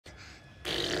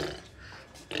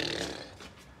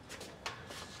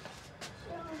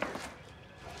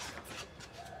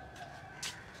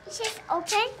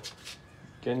open?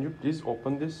 Can you please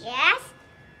open this? Yes.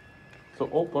 So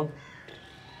open.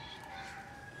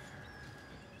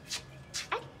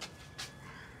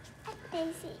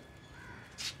 Daisy.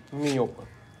 Me open.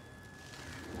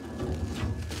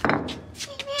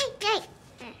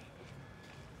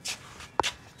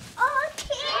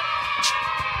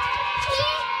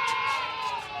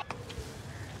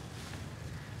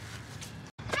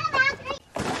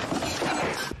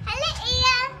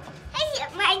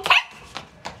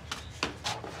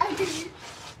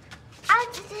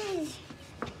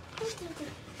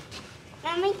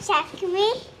 Mommy, check me.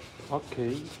 Okay,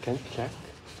 you can check.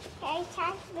 Can I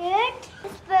check bird?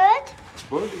 This bird?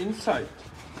 Bird inside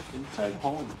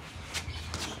home.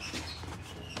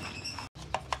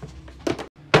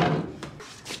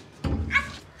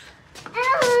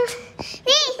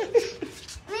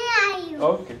 Where are you?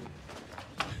 Okay.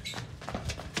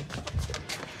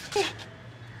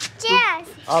 Cheers.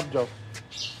 आप जाओ.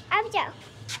 अब जाओ.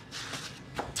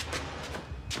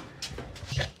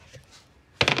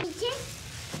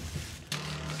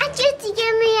 अच्छा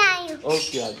मैं आई हूँ.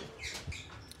 Okay, आ जाओ.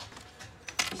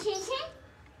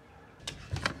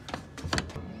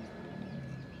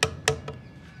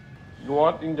 You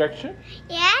want injection?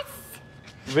 Yes.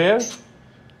 Where?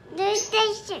 The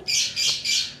station.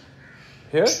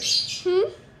 Here? Hmm?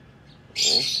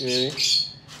 Okay.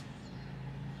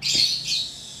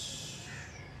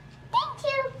 Thank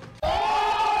you.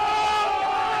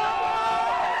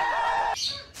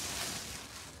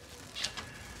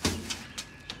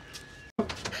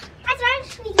 That's right,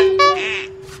 sweetie.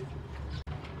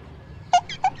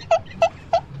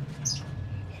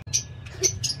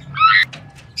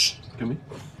 Give me.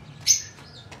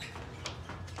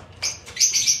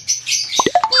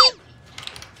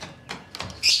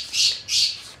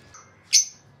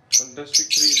 Fantastic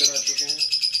 3 इधर आ चुके हैं.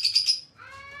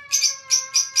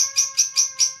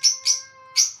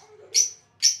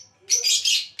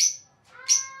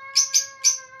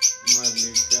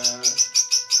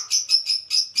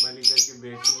 मलिका की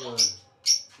बेटी और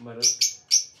भरत.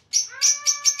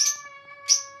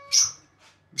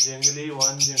 जंगली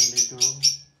 1, जंगली 2.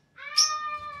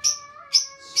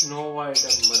 Snow White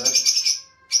and Bharat.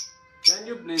 Can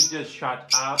you please just shut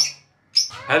up?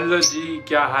 Hello जी,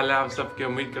 क्या हाल है आप सबके.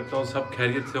 उम्मीद करता हूँ सब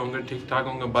खैरियत से होंगे, ठीक ठाक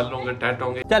होंगे, बल होंगे, टैट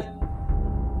होंगे.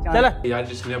 चल यार,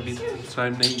 जिसने अभी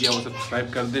सब्सक्राइब नहीं किया वो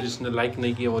सब्सक्राइब कर दे, जिसने लाइक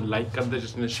नहीं किया वो लाइक कर दे,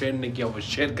 जिसने शेयर नहीं किया वो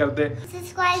शेयर कर दे.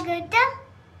 सब्सक्राइब कर दो,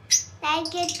 लाइक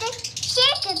कर दो,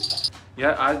 शेयर कर दो.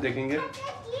 यार आज देखेंगे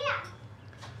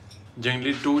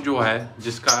जंगली 2 जो है,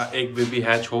 जिसका एक बेबी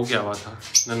हैच हो गया हुआ था,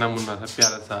 नन्हा मुन्ना था,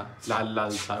 प्यारा सा, लाल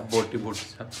लाल सा, बोटी बोटी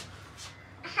सा.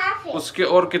 उसके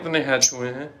और कितने हैच हुए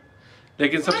हैं,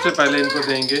 लेकिन सबसे पहले इनको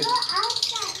देंगे.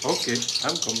 Okay, I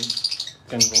am coming.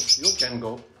 Can go, you can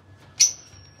go.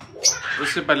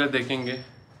 उससे पहले देखेंगे,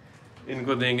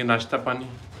 इनको देंगे नाश्ता पानी,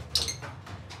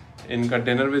 इनका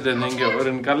डिनर भी दे देंगे और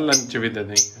इनका लंच भी दे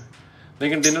देंगे.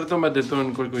 लेकिन डिनर तो मैं देता हूँ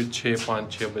इनको कोई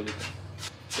 5-6 बजे तक.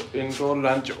 तो इनको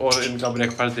लंच और इनका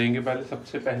ब्रेकफास्ट देंगे पहले,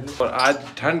 सबसे पहले. और आज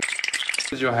ठंड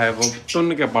जो है वो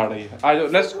टुन के पड़ रही है. आज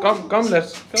let's come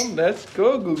let's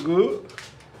go गुगु.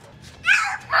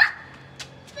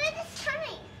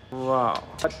 Wow,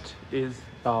 what is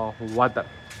the water.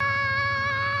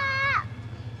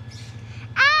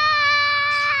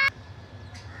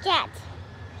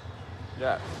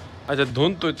 अच्छा,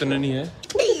 धुंध तो इतनी नहीं है.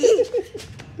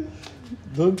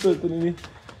 धुंध तो इतनी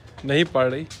नहीं पड़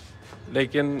रही,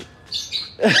 लेकिन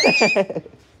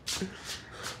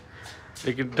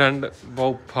ठंड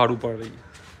बहुत फाड़ू पड़ रही है.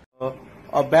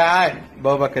 अबे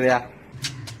बहुत बकरिया.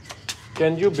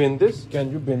 Can you bend this?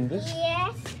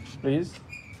 Yes. Please.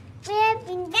 Where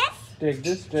bin this? Take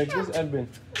this and bend.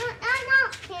 No.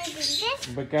 Can I bin this?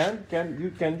 But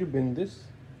can you bend this?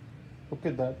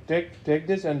 Okay, that take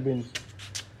this and bend.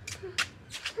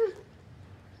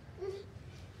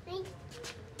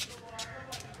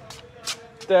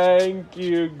 Thank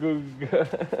you, Guga.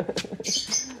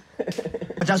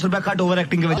 50 रुपया cut over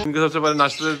acting के वजह. इनको सबसे पहले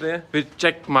नाश्ता देते हैं, फिर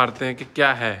चेक मारते हैं कि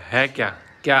क्या है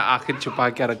क्या आखिर छुपा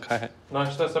क्या रखा है.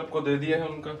 नाश्ता सबको दे दिया है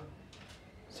उनका.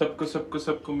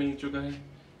 सबको मिल चुका है.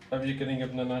 अब ये करेंगे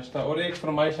अपना नाश्ता. और एक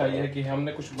फरमाइश आई है कि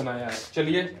हमने कुछ बनाया है.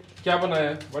 चलिए, क्या बनाया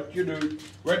है? What you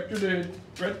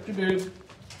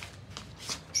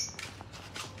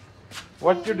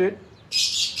did?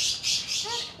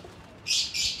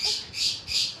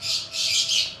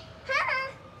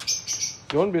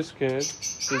 Don't be scared.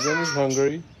 Pigeon is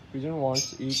hungry. Pigeon wants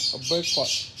to eat a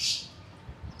breakfast.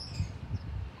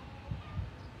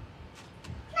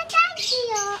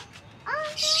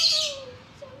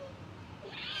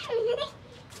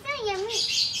 So yummy.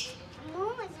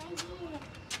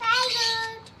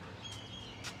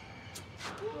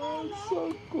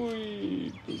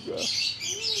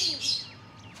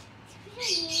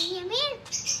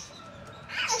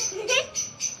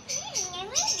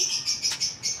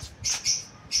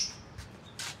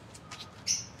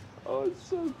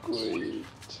 sweet.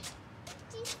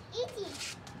 She's eating.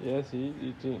 Yes, he is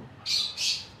eating.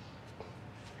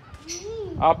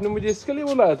 आपने मुझे इसके लिए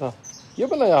बुलाया था? ये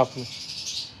बनाया आपने?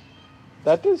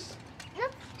 That is?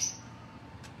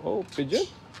 Oh, pigeon.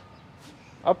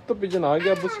 अब तो पिजन आ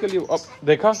गया, अब उसके लिए अब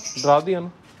देखा, डरा दिया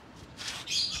ना।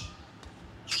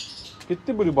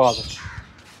 कितनी बुरी बात है।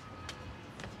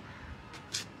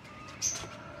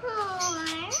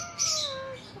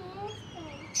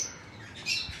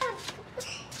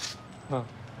 हाँ।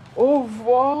 Oh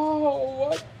wow,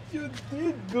 what you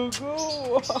did, Gugu?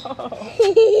 Wow,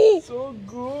 so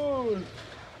good.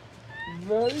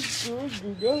 Very good,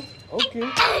 Gugu. Okay.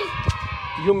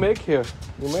 You make here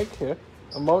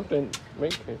a mountain.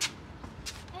 Make here.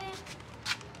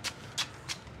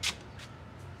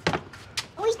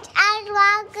 Which are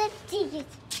longer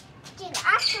tickets?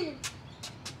 Awesome.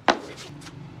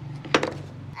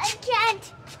 I can't.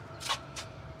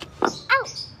 Ow.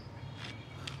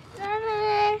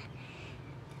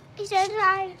 It's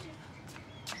alright.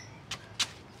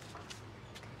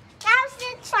 Now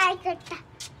let's try it.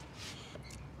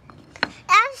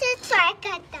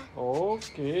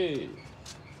 Okay.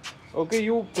 Okay,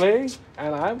 you play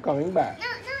and I'm coming back. No.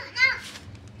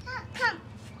 Come.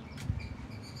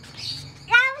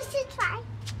 Now let's try.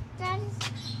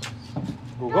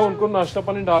 होगा उनको नाश्ता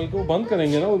पानी डाल के वो बंद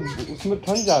करेंगे ना, उसमें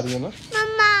ठंड जा रही है ना।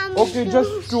 Mama. Okay,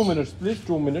 just 2 minutes, please.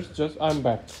 2 minutes. Just I'm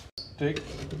back. Take.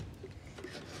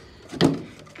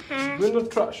 Win the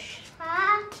trash.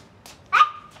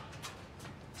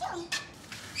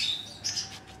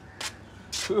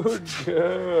 Good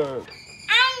girl.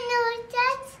 I know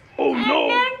that. Oh no.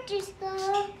 I noticed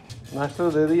that. नाश्ता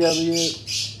तो दे दिया, अभी ये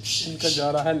इनका जा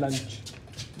रहा है लंच।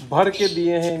 भर के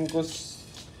दिए हैं इनको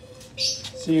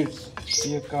सीड्स,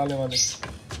 ये काले वाले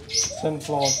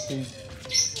सनफ्लावर सीड।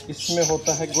 इसमें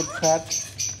होता है गुड फैट,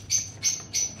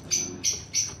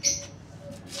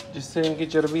 जिससे इनकी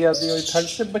चर्बी आती है और ठंड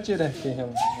से बचे रहते हैं।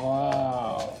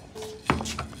 वाह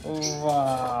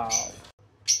वाह।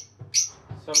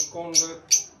 सबको उनका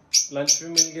लंच भी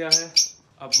मिल गया है।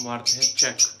 अब मारते हैं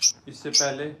चेक, इससे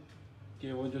पहले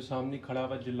कि वो जो सामने खड़ा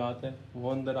हुआ जिल्लात है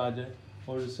वो अंदर आ जाए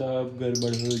और सब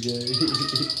गड़बड़ हो जाए।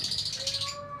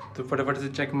 तो फटाफट से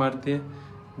चेक मारते हैं।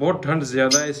 बहुत ठंड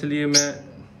ज़्यादा है, इसलिए मैं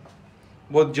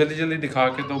बहुत जल्दी जल्दी दिखा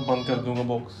के तो बंद कर दूंगा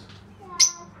बॉक्स।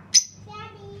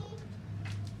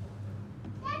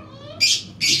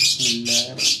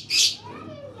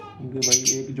 क्योंकि भाई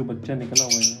एक जो बच्चा निकला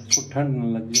हुआ है उसको ठंड न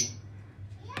लग जाए।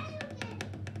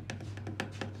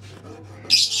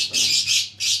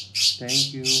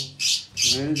 Thank you.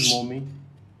 Where is mummy?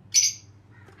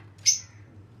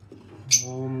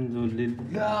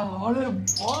 अल्हम्दुलिल्लाह। अरे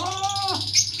वाह,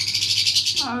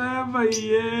 अरे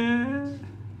भैया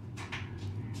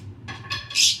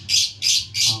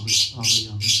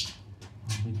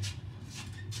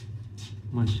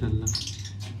माशाल्लाह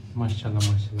माशाल्लाह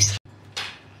माशाल्लाह।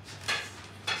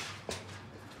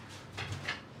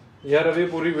 यार अभी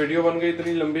पूरी वीडियो बन गई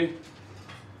इतनी लंबी,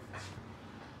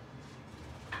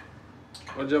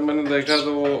 और जब मैंने देखा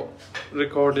तो वो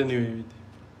रिकॉर्ड ही नहीं हुई थी।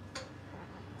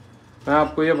 मैं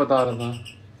आपको ये बता रहा था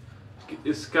कि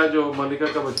इसका जो मलिका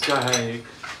का बच्चा है एक,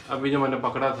 अभी जो मैंने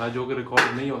पकड़ा था, जो कि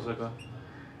रिकॉर्ड नहीं हो सका,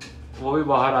 वो भी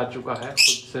बाहर आ चुका है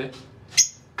खुद से,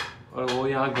 और वो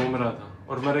यहाँ घूम रहा था,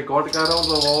 और मैं रिकॉर्ड कर रहा हूँ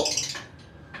तो वो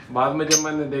बाद में जब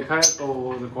मैंने देखा है तो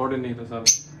वो रिकॉर्ड ही नहीं था सारा।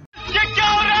 ये क्या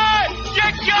हो रहा है?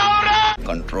 ये क्या हो रहा है?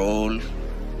 कंट्रोल।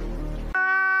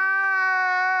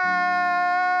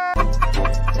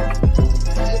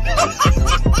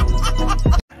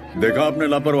 देखा आपने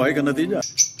लापरवाही का नतीजा।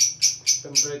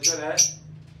 टेम्परेचर है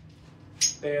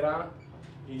 13,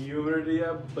 ह्यूमिडिटी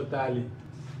है 42।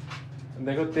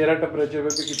 देखो 13 टेम्परेचर पे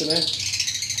भी कितने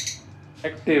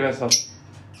एक्टिव है सब।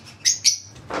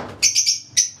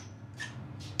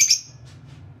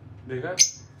 देखा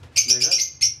देखा,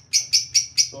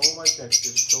 so much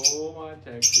active।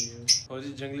 और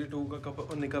जी जंगली 2 का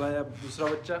कप निकल आया दूसरा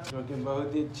बच्चा, जो कि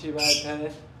बहुत ही अच्छी बात है,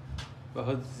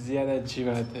 बहुत ज़्यादा अच्छी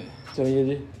बात है। चलिए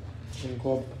जी,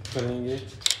 इनको अब करेंगे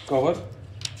कवर,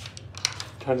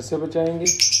 ठंड से बचाएंगे।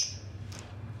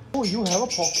 Oh, you have a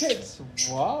pockets.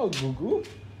 Wow, Gugu.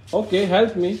 Okay,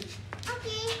 help me.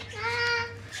 Okay,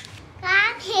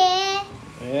 come here.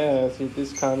 Yes, it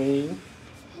is coming.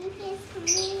 It is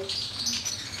coming.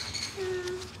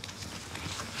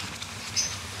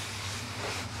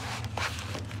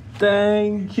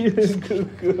 Thank you,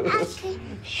 Gugu. Okay.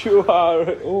 Sure.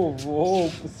 Oh, वो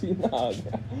पसीना आ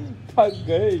गया, थक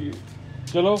गई।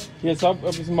 चलो ये सब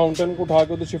अब इस माउंटेन को उठा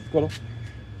के उधर शिफ्ट करो।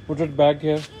 Put it back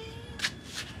here.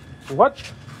 What?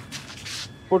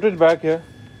 Put it back here.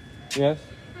 Yes.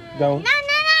 Down. No.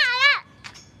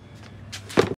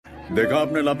 देखा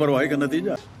आपने लापरवाही का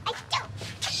नतीजा।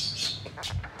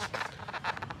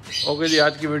 ओके जी,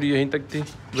 आज की वीडियो यहीं तक थी।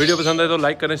 वीडियो पसंद आए तो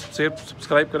लाइक करें,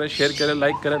 सब्सक्राइब करें, शेयर करें,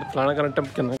 लाइक करें, फलाना करें,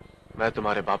 टम्प करें। मैं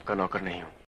तुम्हारे बाप का नौकर नहीं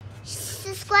हूँ।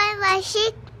 सब्सक्राइब और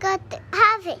शेयर करते।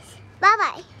 हाफिज, बाय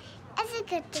बाय। ऐसे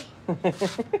करते